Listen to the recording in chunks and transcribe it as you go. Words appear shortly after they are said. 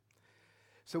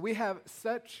So we have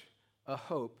such a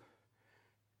hope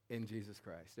in Jesus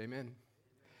Christ. Amen?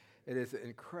 It is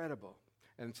incredible.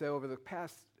 And so over the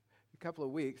past couple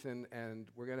of weeks, and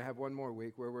we're going to have one more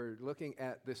week where we're looking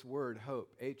at this word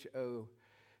hope,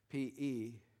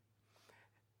 H-O-P-E,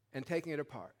 and taking it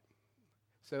apart.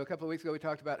 So a couple of weeks ago we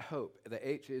talked about hope. The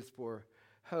H is for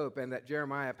hope, and that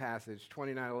Jeremiah passage,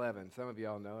 29:11. Some of you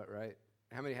all know it, right?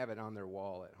 How many have it on their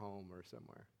wall at home or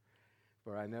somewhere?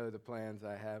 For I know the plans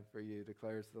I have for you,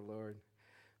 declares the Lord.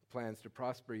 Plans to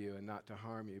prosper you and not to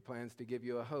harm you. Plans to give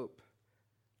you a hope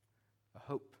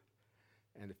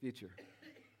and a future.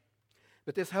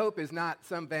 But this hope is not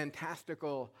some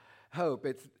fantastical hope.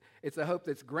 It's a hope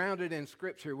that's grounded in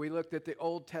Scripture. We looked at the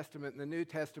Old Testament and the New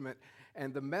Testament,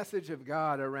 and the message of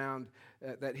God around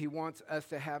that He wants us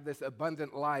to have this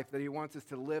abundant life, that He wants us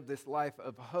to live this life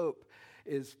of hope,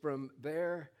 is from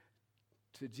there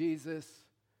to Jesus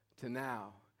to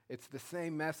now. It's the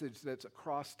same message that's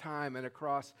across time and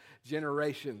across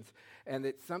generations. And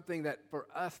it's something that for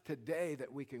us today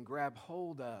that we can grab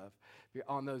hold of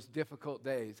on those difficult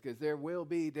days, because there will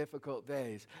be difficult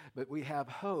days. But we have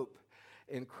hope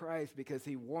in Christ because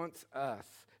He wants us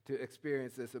to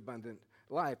experience this abundant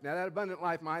life. Now, that abundant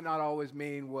life might not always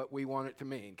mean what we want it to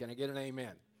mean. Can I get an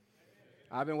amen?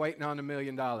 I've been waiting on $1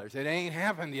 million. It ain't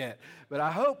happened yet. But I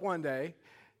hope one day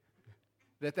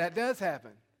that does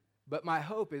happen. But my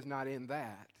hope is not in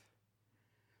that.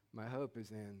 My hope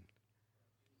is in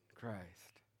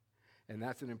Christ. And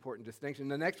that's an important distinction.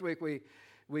 The next week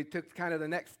we took kind of the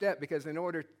next step, because in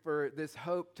order for this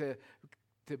hope to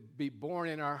be born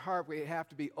in our heart, we have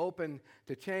to be open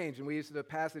to change. And we used the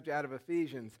passage out of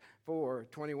Ephesians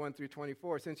 4:21 through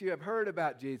 24. Since you have heard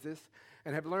about Jesus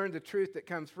and have learned the truth that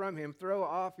comes from Him, throw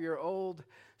off your old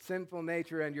sinful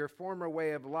nature and your former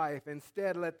way of life.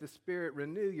 Instead, let the Spirit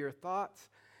renew your thoughts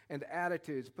and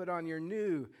attitudes. Put on your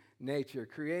new nature,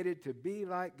 created to be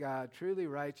like God, truly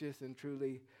righteous and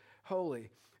truly holy.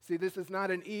 See, this is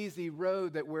not an easy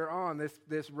road that we're on,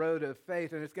 this road of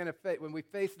faith. And it's going to when we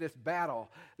face this battle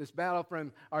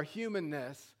from our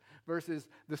humanness versus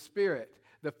the Spirit,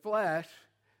 the flesh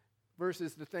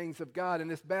versus the things of God. And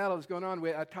this battle is going on.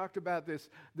 I talked about this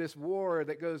war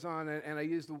that goes on, and I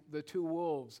used the two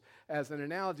wolves as an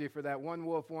analogy for that. One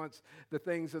wolf wants the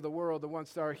things of the world, that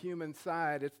wants our human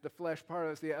side. It's the flesh part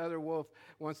of us. The other wolf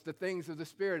wants the things of the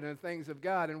Spirit and the things of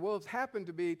God. And wolves happen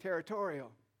to be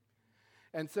territorial.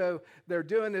 And so they're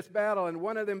doing this battle, and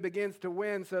one of them begins to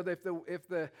win. So that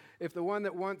if the one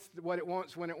that wants what it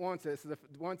wants when it wants it,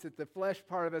 the flesh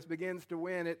part of us begins to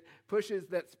win, it pushes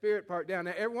that spirit part down.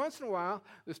 Now, every once in a while,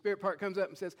 the spirit part comes up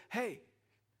and says, "Hey,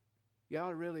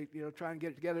 y'all really, try and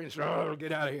get it together and say,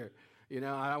 get out of here.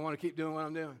 I want to keep doing what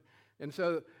I'm doing." And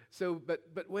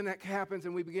but when that happens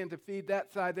and we begin to feed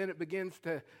that side, then it begins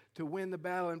to win the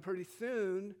battle, and pretty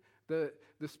soon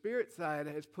the spirit side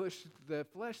has pushed the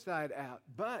flesh side out.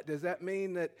 But does that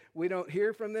mean that we don't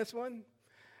hear from this one?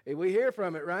 If we hear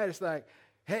from it, right? It's like,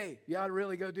 hey, you ought to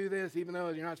really go do this, even though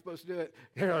you're not supposed to do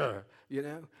it.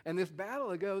 And this battle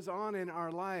that goes on in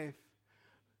our life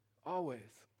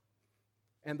always.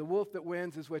 And the wolf that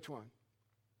wins is which one?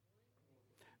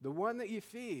 The one that you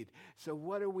feed. So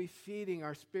what are we feeding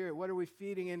our spirit? What are we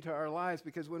feeding into our lives?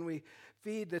 Because when we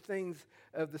feed the things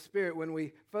of the Spirit, when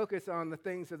we focus on the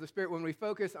things of the Spirit, when we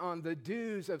focus on the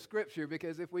do's of Scripture,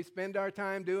 because if we spend our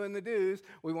time doing the do's,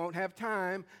 we won't have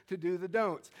time to do the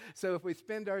don'ts. So if we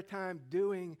spend our time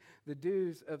doing the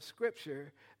do's of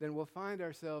Scripture, then we'll find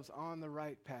ourselves on the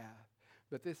right path.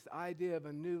 But this idea of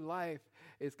a new life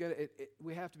is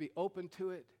we have to be open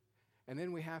to it, and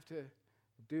then we have to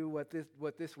do what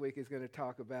this week is going to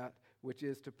talk about, which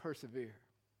is to persevere.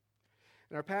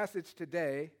 And our passage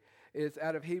today is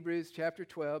out of Hebrews chapter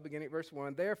 12, beginning at verse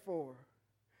 1. Therefore,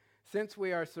 since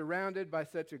we are surrounded by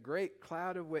such a great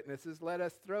cloud of witnesses, let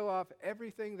us throw off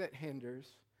everything that hinders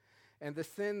and the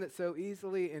sin that so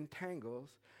easily entangles,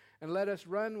 and let us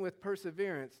run with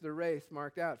perseverance the race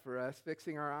marked out for us,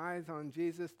 fixing our eyes on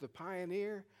Jesus, the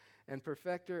pioneer and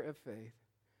perfecter of faith.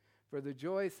 For the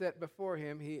joy set before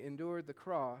him, he endured the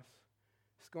cross,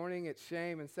 scorning its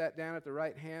shame, and sat down at the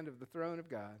right hand of the throne of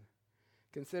God.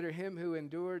 Consider him who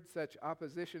endured such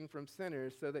opposition from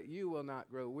sinners, so that you will not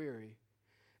grow weary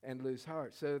and lose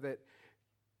heart. So that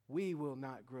we will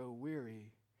not grow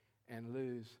weary and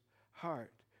lose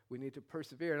heart. We need to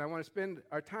persevere. And I want to spend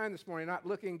our time this morning not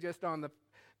looking just on the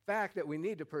fact that we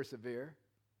need to persevere,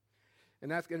 and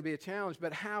that's going to be a challenge,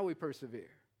 but how we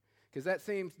persevere. Because that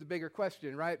seems the bigger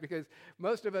question, right? Because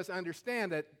most of us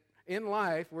understand that In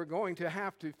life, we're going to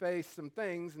have to face some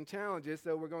things and challenges,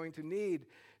 so we're going to need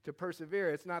to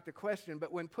persevere. It's not the question,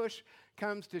 but when push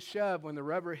comes to shove, when the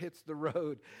rubber hits the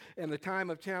road and the time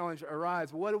of challenge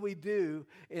arrives, what do we do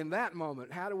in that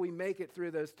moment? How do we make it through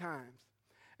those times?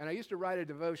 And I used to write a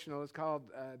devotional. It's called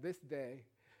This Day,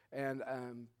 and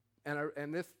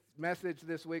this message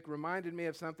this week reminded me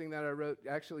of something that I wrote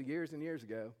actually years and years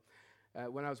ago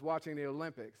when I was watching the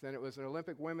Olympics, and it was an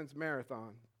Olympic women's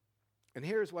marathon. And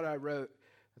here's what I wrote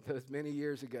those many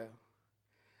years ago.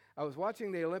 I was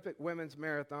watching the Olympic women's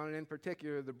marathon, and in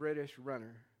particular, the British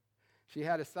runner. She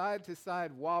had a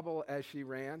side-to-side wobble as she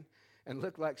ran and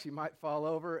looked like she might fall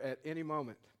over at any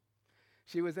moment.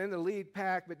 She was in the lead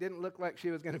pack, but didn't look like she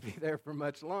was going to be there for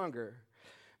much longer.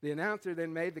 The announcer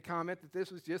then made the comment that this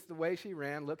was just the way she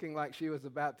ran, looking like she was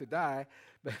about to die,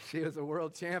 but she was a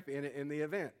world champion in the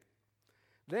event.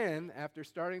 Then, after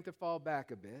starting to fall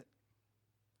back a bit,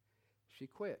 she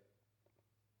quit.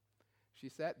 She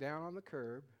sat down on the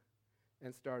curb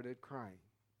and started crying.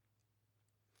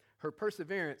 Her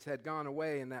perseverance had gone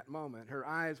away in that moment. Her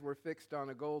eyes were fixed on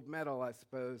a gold medal, I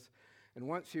suppose, and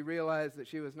once she realized that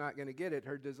she was not going to get it,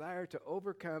 her desire to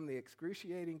overcome the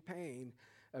excruciating pain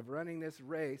of running this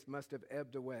race must have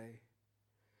ebbed away.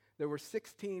 There were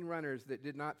 16 runners that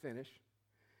did not finish,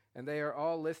 and they are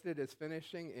all listed as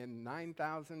finishing in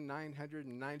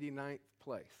 9,999th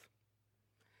place.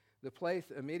 The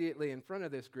place immediately in front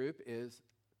of this group is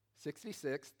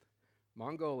 66th,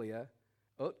 Mongolia,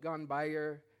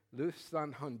 Otganbayır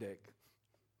Lusanhundig.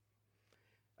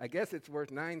 I guess it's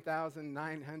worth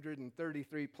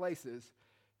 9,933 places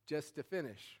just to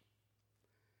finish.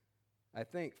 I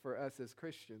think for us as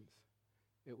Christians,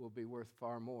 it will be worth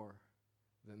far more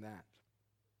than that.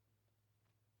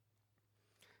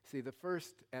 See, the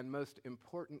first and most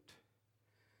important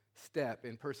step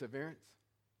in perseverance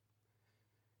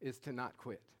is to not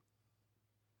quit.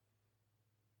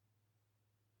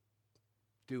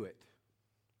 Do it.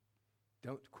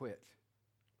 Don't quit.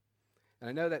 And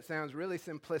I know that sounds really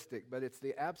simplistic, but it's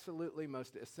the absolutely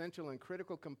most essential and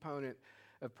critical component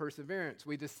of perseverance.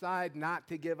 We decide not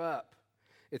to give up.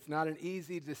 It's not an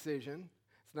easy decision.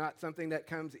 It's not something that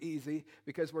comes easy,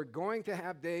 because we're going to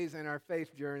have days in our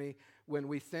faith journey when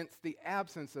we sense the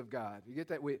absence of God. You get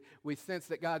that? We sense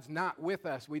that God's not with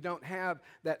us. We don't have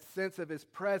that sense of his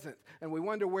presence. And we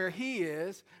wonder where he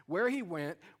is, where he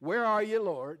went. Where are you,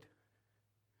 Lord?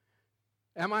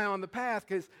 Am I on the path?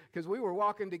 Because we were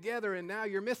walking together and now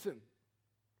you're missing.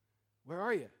 Where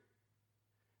are you?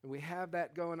 And we have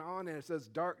that going on, and it's those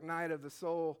dark night of the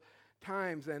soul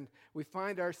times, and we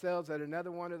find ourselves at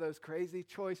another one of those crazy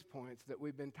choice points that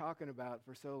we've been talking about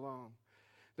for so long.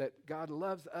 That God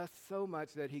loves us so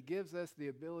much that he gives us the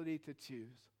ability to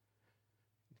choose.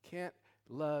 You can't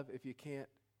love if you can't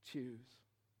choose.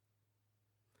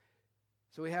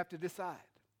 So we have to decide.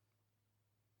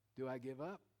 Do I give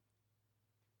up?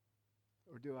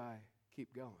 Or do I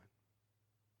keep going?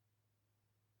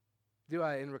 Do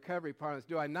I, in recovery parlance,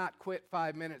 do I not quit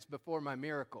 5 minutes before my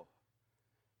miracle?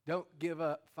 Don't give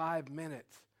up 5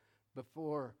 minutes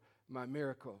before my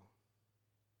miracle.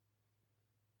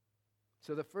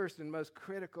 So the first and most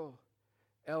critical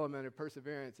element of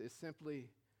perseverance is simply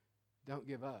don't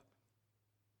give up.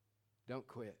 Don't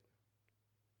quit.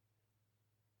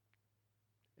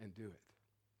 And do it.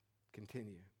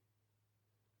 Continue.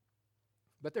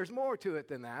 But there's more to it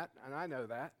than that, and I know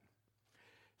that.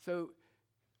 So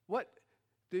what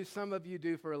do some of you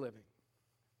do for a living?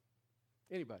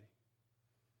 Anybody?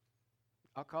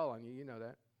 I'll call on you, you know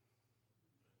that.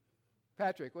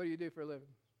 Patrick, what do you do for a living?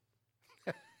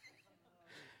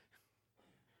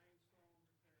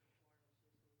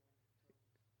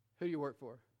 Who do you work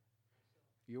for?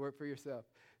 You work for yourself.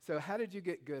 So how did you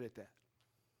get good at that?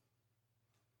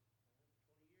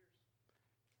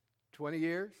 20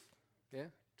 years? Yeah?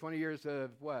 20 years of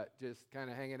what? Just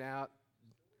kind of hanging out?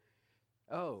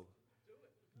 Oh.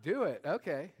 Do it.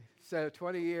 Okay. So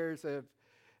 20 years of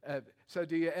so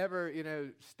do you ever,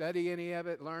 study any of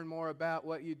it, learn more about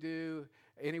what you do?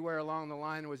 Anywhere along the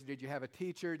line, did you have a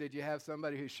teacher? Did you have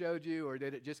somebody who showed you, or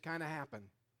did it just kind of happen?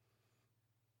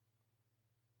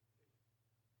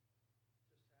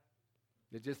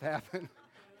 It just happened?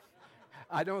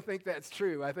 I don't think that's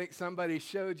true. I think somebody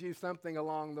showed you something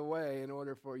along the way in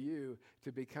order for you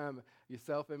to become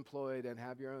self-employed and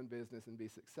have your own business and be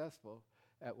successful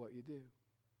at what you do.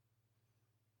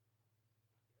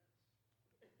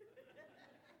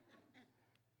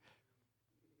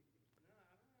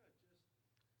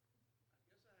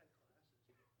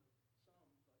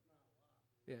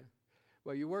 Yeah.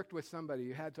 Well, you worked with somebody.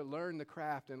 You had to learn the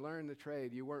craft and learn the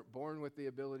trade. You weren't born with the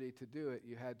ability to do it.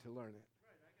 You had to learn it.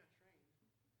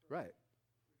 Right.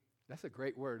 That's a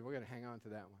great word. We're going to hang on to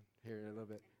that one here in a little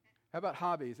bit. How about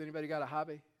hobbies? Anybody got a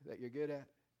hobby that you're good at?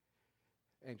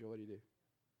 Angel, what do you do?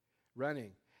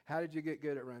 Running. How did you get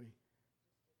good at running?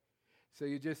 So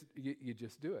you just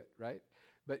do it, right?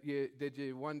 But did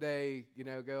you one day,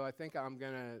 go, I think I'm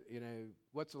going to,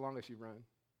 what's the longest you've run?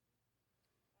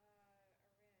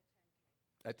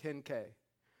 I ran a 10K. A 10K.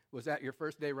 Was that your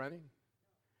first day running?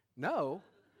 No?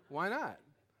 Why not?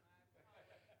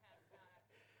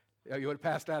 Oh, you would have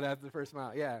passed out after the first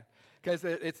mile. Yeah. Because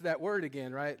it's that word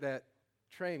again, right? That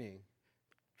training.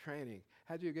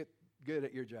 How do you get good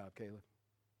at your job, Caleb?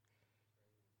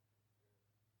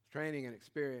 Training and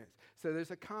experience. So there's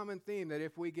a common theme that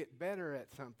if we get better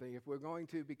at something, if we're going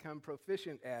to become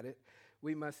proficient at it,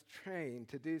 we must train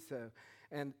to do so.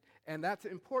 And that's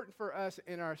important for us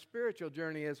in our spiritual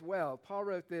journey as well. Paul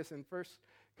wrote this in 1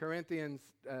 Corinthians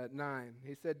 9.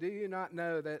 He said, "Do you not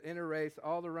know that in a race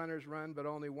all the runners run, but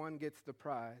only one gets the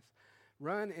prize?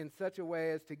 Run in such a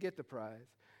way as to get the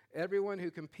prize. Everyone who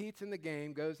competes in the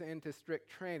game goes into strict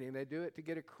training. They do it to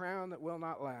get a crown that will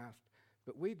not last,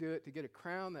 but we do it to get a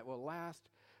crown that will last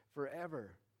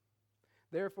forever.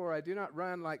 Therefore, I do not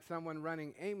run like someone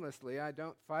running aimlessly. I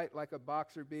don't fight like a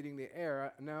boxer beating the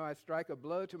air. No, I strike a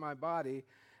blow to my body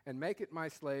and make it my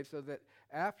slave, so that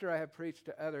after I have preached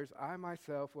to others, I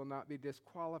myself will not be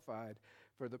disqualified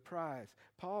for the prize."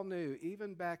 Paul knew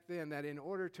even back then that in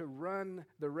order to run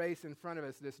the race in front of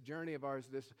us, this journey of ours,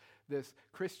 this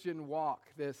Christian walk,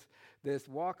 this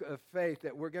walk of faith,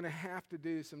 that we're going to have to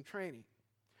do some training.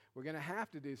 We're going to have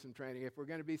to do some training if we're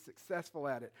going to be successful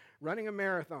at it. Running a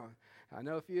marathon. I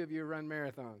know a few of you run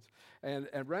marathons. And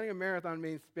running a marathon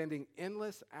means spending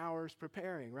endless hours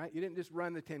preparing, right? You didn't just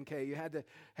run the 10K. You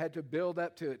had to build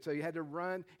up to it. So you had to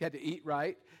run. You had to eat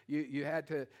right. You had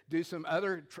to do some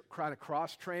other kind of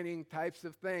cross-training types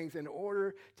of things in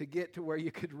order to get to where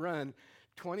you could run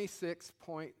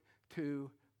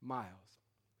 26.2 miles.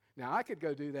 Now, I could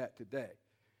go do that today,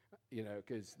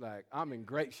 because, I'm in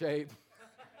great shape.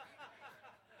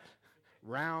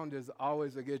 Round is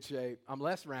always a good shape. I'm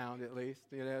less round, at least,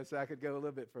 so I could go a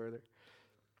little bit further.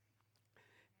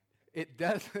 It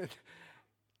doesn't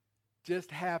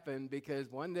just happen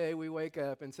because one day we wake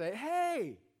up and say,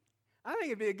 hey, I think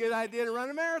it'd be a good idea to run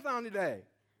a marathon today.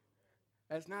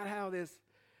 That's not how this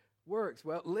works.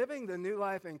 Well, living the new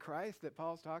life in Christ that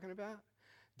Paul's talking about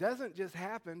doesn't just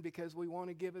happen because we want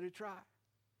to give it a try.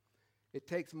 It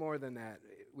takes more than that.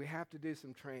 We have to do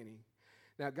some training.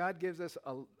 Now, God gives us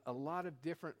a lot of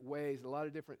different ways, a lot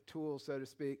of different tools, so to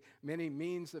speak, many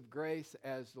means of grace,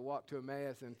 as the walk to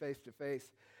Emmaus and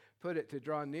face-to-face put it, to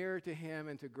draw nearer to Him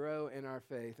and to grow in our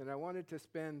faith. And I wanted to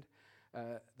spend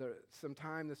some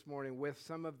time this morning with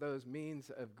some of those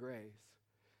means of grace.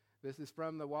 This is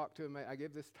from the Walk to Emmaus. I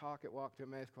give this talk at Walk to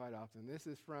Emmaus quite often. This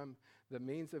is from the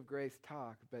Means of Grace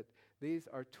talk, but these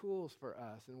are tools for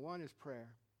us, and one is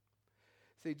prayer.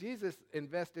 See, Jesus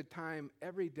invested time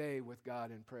every day with God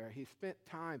in prayer. He spent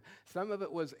time. Some of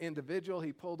it was individual.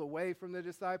 He pulled away from the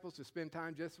disciples to spend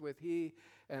time just with He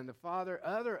and the Father.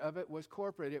 Other of it was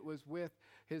corporate. It was with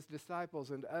His disciples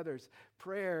and others.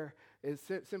 Prayer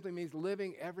simply means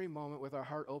living every moment with our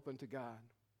heart open to God.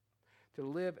 To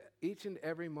live each and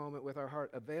every moment with our heart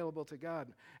available to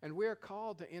God. And we're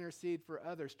called to intercede for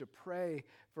others, to pray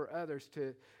for others,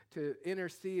 to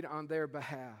intercede on their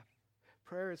behalf.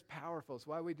 Prayer is powerful. It's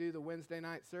why we do the Wednesday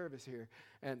night service here,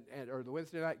 or the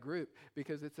Wednesday night group,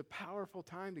 because it's a powerful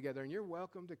time together. And you're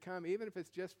welcome to come, even if it's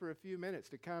just for a few minutes,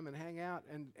 to come and hang out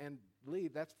and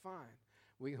leave. That's fine.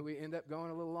 We end up going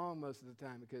a little long most of the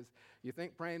time, because you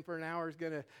think praying for an hour is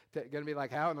going to be like,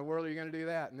 how in the world are you going to do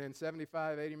that? And then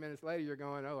 75, 80 minutes later, you're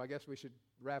going, oh, I guess we should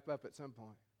wrap up at some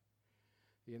point.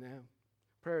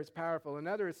 Prayer is powerful.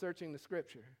 Another is searching the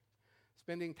Scripture,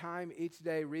 spending time each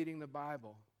day reading the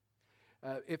Bible.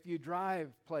 If you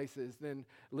drive places, then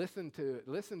listen to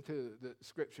the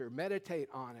Scripture, meditate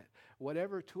on it,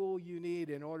 whatever tool you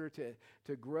need in order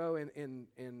to grow in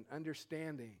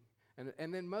understanding.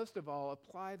 And then most of all,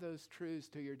 apply those truths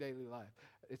to your daily life.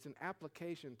 It's an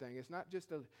application thing. It's not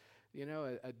just a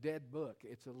dead book.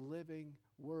 It's a living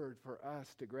word for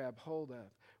us to grab hold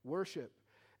of. Worship.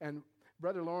 And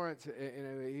Brother Lawrence,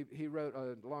 he wrote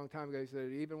a long time ago, he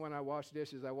said, even when I wash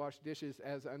dishes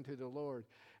as unto the Lord.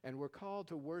 And we're called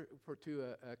to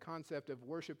a concept of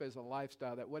worship as a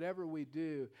lifestyle, that whatever we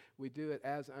do it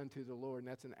as unto the Lord. And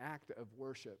that's an act of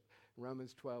worship.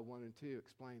 Romans 12, 1 and 2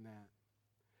 explain that.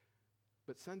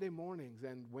 But Sunday mornings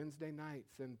and Wednesday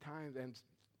nights and times and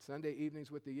Sunday evenings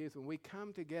with the youth, when we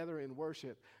come together in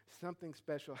worship, something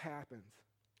special happens.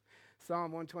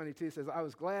 Psalm 122 says, I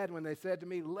was glad when they said to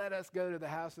me, let us go to the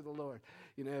house of the Lord.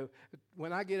 You know,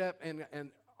 when I get up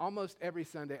and almost every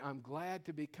Sunday, I'm glad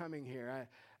to be coming here.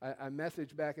 I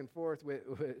message back and forth with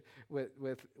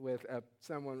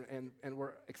someone, and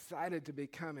we're excited to be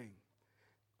coming.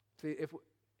 See,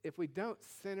 if we don't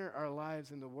center our lives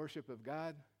in the worship of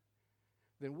God,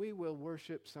 then we will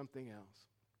worship something else.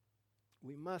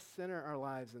 We must center our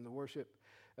lives in the worship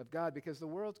of God, because the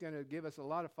world's going to give us a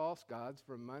lot of false gods,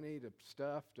 from money to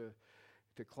stuff to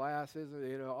classes,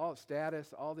 you know, all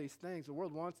status, all these things. The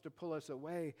world wants to pull us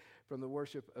away from the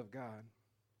worship of God.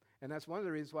 And that's one of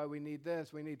the reasons why we need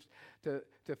this. We need to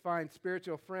find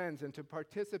spiritual friends and to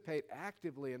participate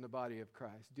actively in the body of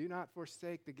Christ. Do not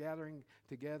forsake the gathering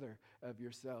together of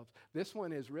yourselves. This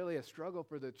one is really a struggle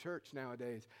for the church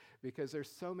nowadays, because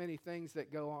there's so many things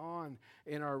that go on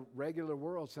in our regular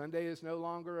world. Sunday is no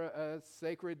longer a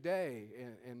sacred day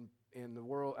in the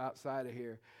world outside of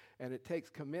here, and it takes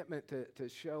commitment to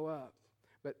show up.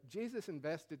 But Jesus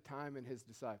invested time in his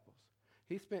disciples.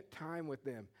 He spent time with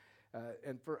them.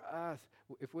 And for us,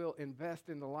 if we'll invest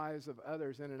in the lives of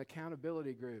others in an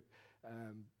accountability group,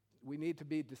 we need to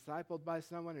be discipled by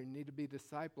someone, and need to be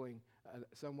discipling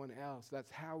someone else.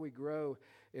 That's how we grow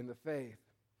in the faith.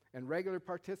 And regular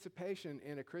participation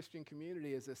in a Christian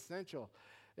community is essential.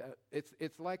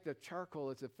 It's like the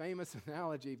charcoal. It's a famous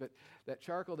analogy, but that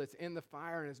charcoal that's in the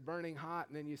fire and it's burning hot,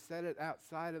 and then you set it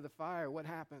outside of the fire, what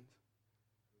happens?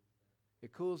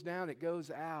 It cools down, it goes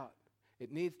out.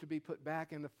 It needs to be put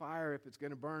back in the fire if it's going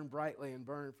to burn brightly and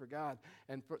burn for God.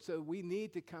 And so we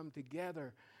need to come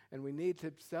together, and we need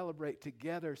to celebrate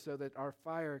together so that our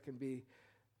fire can be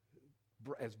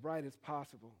as bright as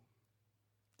possible.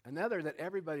 Another that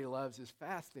everybody loves is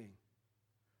fasting.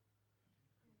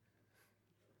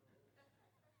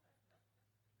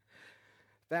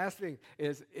 Fasting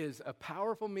is a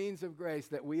powerful means of grace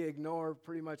that we ignore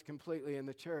pretty much completely in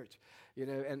the church. You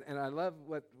know, and I love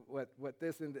what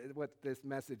this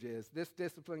message is. This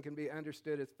discipline can be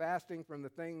understood as fasting from the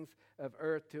things of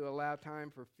earth to allow time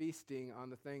for feasting on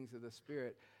the things of the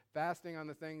Spirit. Fasting on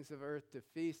the things of earth to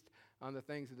feast on the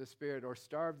things of the Spirit, or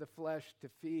starve the flesh to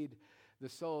feed the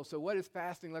soul. So what does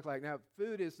fasting look like? Now,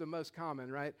 food is the most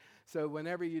common, right? So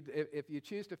whenever if you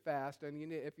choose to fast,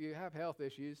 and if you have health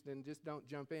issues, then just don't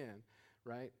jump in,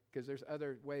 right? Because there's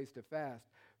other ways to fast.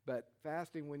 But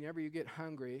fasting, whenever you get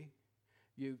hungry,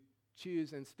 you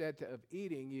choose, instead of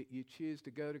eating, you choose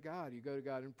to go to God. You go to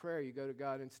God in prayer. You go to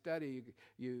God in study.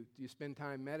 You spend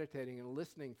time meditating and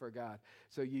listening for God.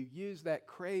 So you use that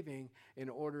craving in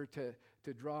order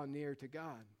to draw near to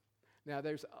God. Now,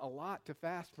 there's a lot to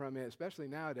fast from, especially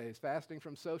nowadays. Fasting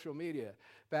from social media,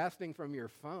 fasting from your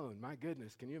phone. My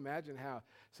goodness, can you imagine how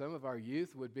some of our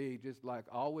youth would be just like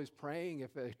always praying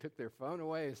if they took their phone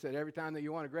away and said every time that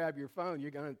you want to grab your phone, you're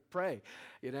going to pray,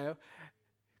 you know?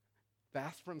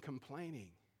 Fast from complaining.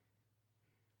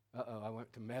 I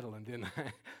went to meddling, didn't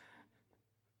I?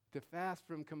 To fast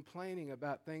from complaining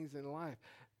about things in life.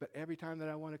 But every time that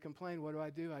I want to complain, what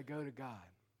do? I go to God.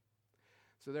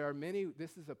 So there are many.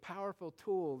 This is a powerful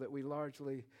tool that we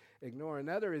largely ignore.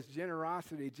 Another is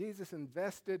generosity. Jesus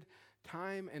invested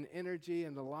time and energy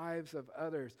in the lives of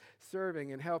others,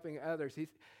 serving and helping others.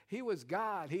 He was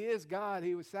God. He is God.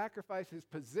 He would sacrifice his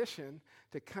position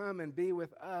to come and be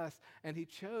with us, and he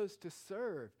chose to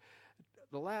serve.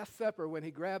 The Last Supper, when he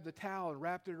grabbed the towel and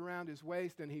wrapped it around his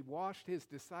waist and he washed his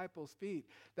disciples' feet,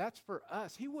 that's for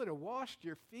us. He would have washed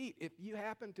your feet if you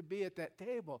happened to be at that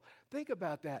table. Think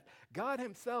about that. God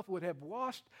himself would have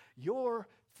washed your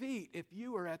feet if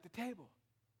you were at the table.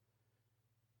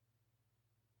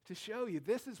 To show you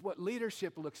this is what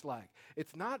leadership looks like.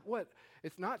 It's not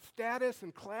status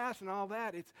and class and all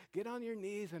that. It's get on your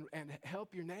knees and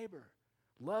help your neighbor.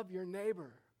 Love your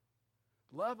neighbor.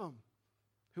 Love them.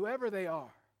 Whoever they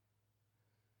are.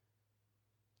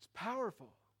 It's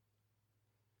powerful.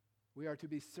 We are to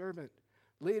be servant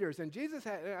leaders. And Jesus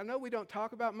had, I know we don't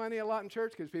talk about money a lot in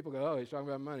church because people go, oh, he's talking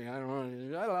about money. I don't want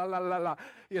to, I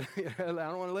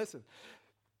don't want to listen.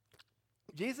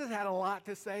 Jesus had a lot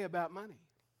to say about money.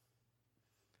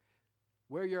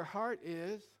 Where your heart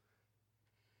is,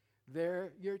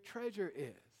 there your treasure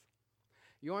is.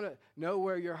 You want to know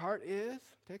where your heart is?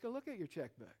 Take a look at your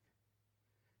checkbook.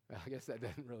 Well, I guess that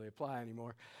doesn't really apply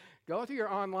anymore. Go to your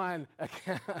online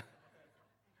account.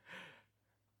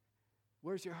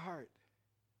 Where's your heart?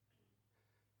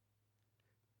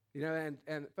 You know,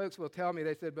 and folks will tell me,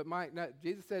 they said, but Mike, no,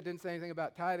 Jesus didn't say anything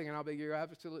about tithing, and I'll be, you're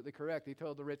absolutely correct. He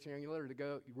told the rich young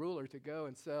ruler to go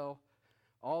and sell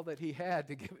all that he had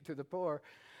to give it to the poor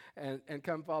and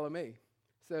come follow me.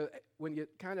 So when you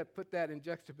kind of put that in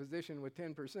juxtaposition with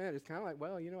 10%, it's kind of like,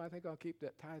 well, I think I'll keep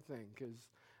that tithe thing because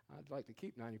I'd like to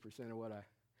keep 90% of what I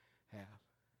have.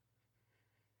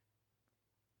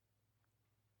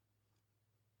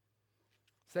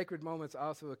 Sacred moments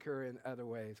also occur in other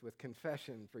ways with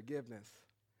confession, forgiveness,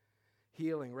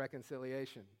 healing,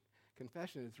 reconciliation.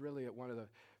 Confession is really one of the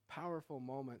powerful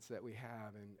moments that we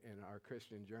have in our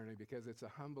Christian journey because it's a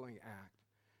humbling act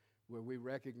where we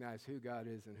recognize who God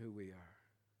is and who we are.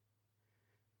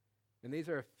 And these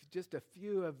are just a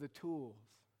few of the tools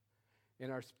in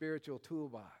our spiritual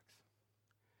toolbox.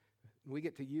 We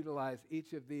get to utilize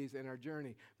each of these in our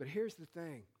journey. But here's the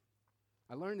thing.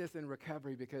 I learned this in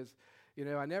recovery because,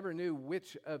 I never knew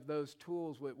which of those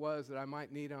tools it was that I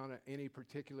might need on any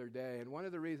particular day. And one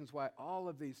of the reasons why all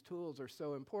of these tools are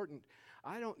so important,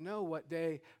 I don't know what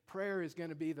day prayer is going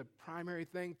to be the primary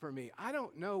thing for me. I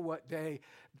don't know what day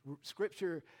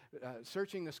Scripture,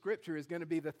 searching the Scripture is going to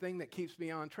be the thing that keeps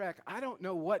me on track. I don't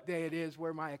know what day it is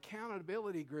where my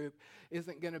accountability group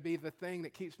isn't going to be the thing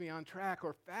that keeps me on track,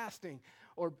 or fasting,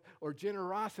 or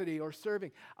generosity, or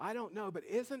serving. I don't know, but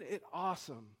isn't it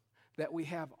awesome that we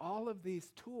have all of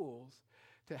these tools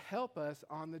to help us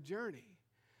on the journey?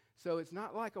 So it's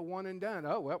not like a one and done.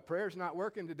 Oh, well, prayer's not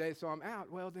working today, so I'm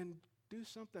out. Well, then do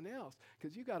something else,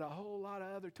 because you got a whole lot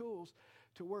of other tools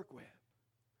to work with.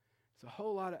 It's a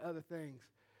whole lot of other things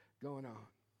going on.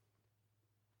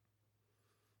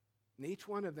 And each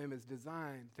one of them is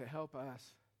designed to help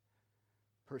us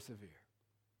persevere.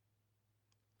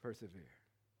 Persevere.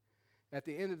 At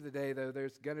the end of the day, though,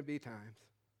 there's going to be times.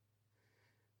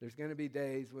 There's going to be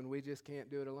days when we just can't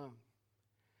do it alone.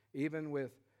 Even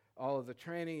with all of the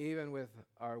training, even with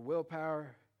our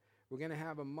willpower, we're going to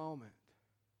have a moment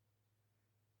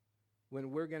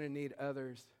when we're going to need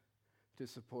others to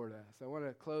support us. I want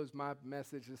to close my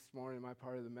message this morning, my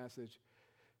part of the message,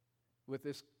 with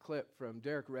this clip from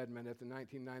Derek Redmond at the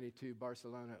 1992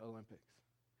 Barcelona Olympics.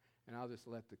 And I'll just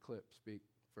let the clip speak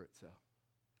for itself.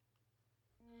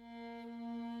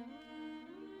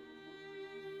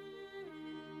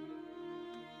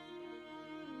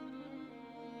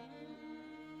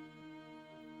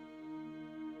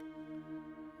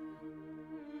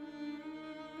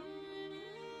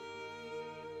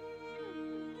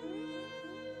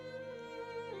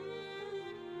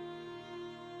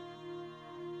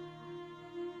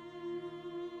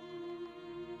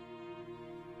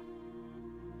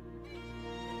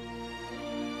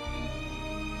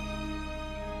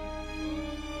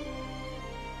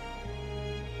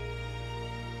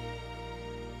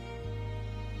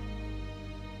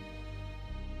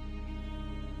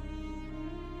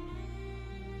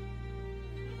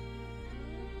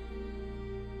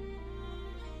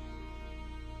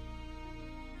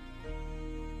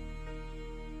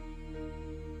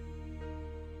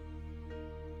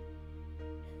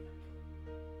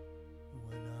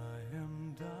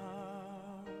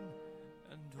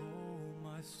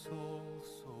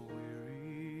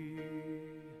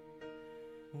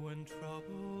 When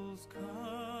troubles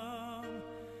come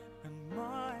and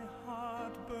my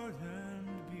heart burdened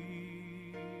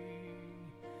be,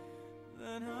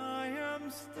 then I am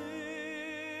still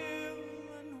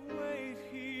and wait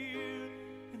here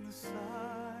in the silence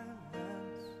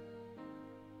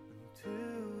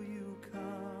until you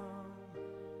come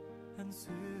and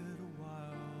sit a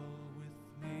while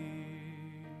with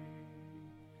me.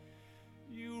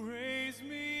 You raise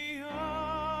me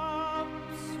up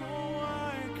so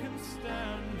I can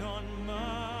stand on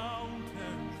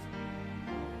mountains.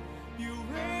 You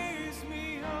raise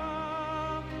me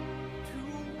up to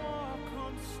walk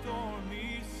on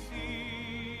stormy seas.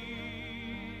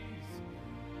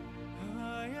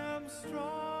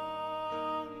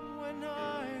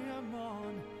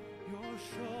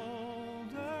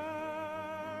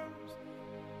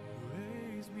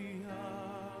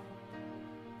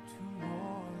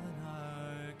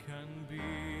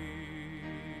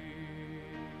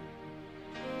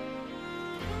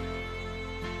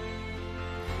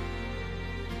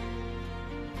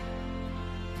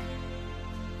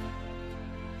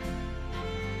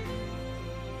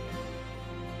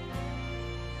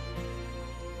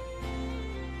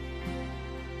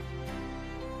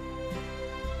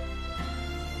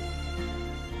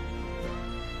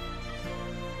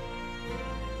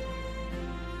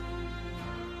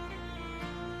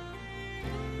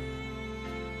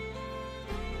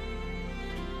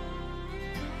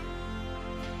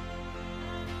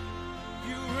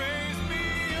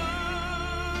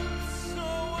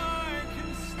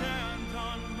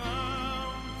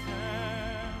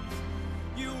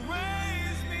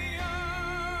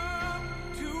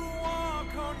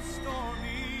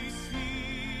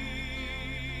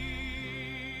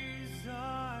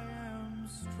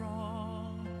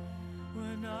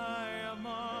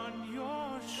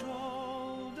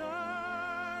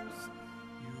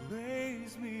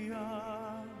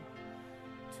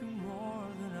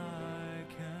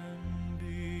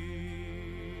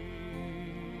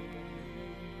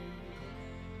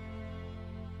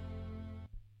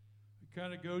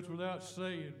 kind of goes without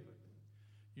saying, but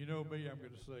you know me, I'm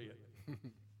going to say it.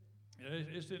 And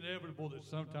it's inevitable that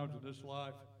sometimes in this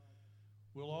life,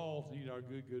 we'll all need our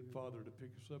good, good Father to pick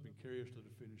us up and carry us to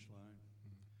the finish line.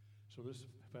 So let's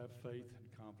have faith and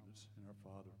confidence in our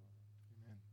Father.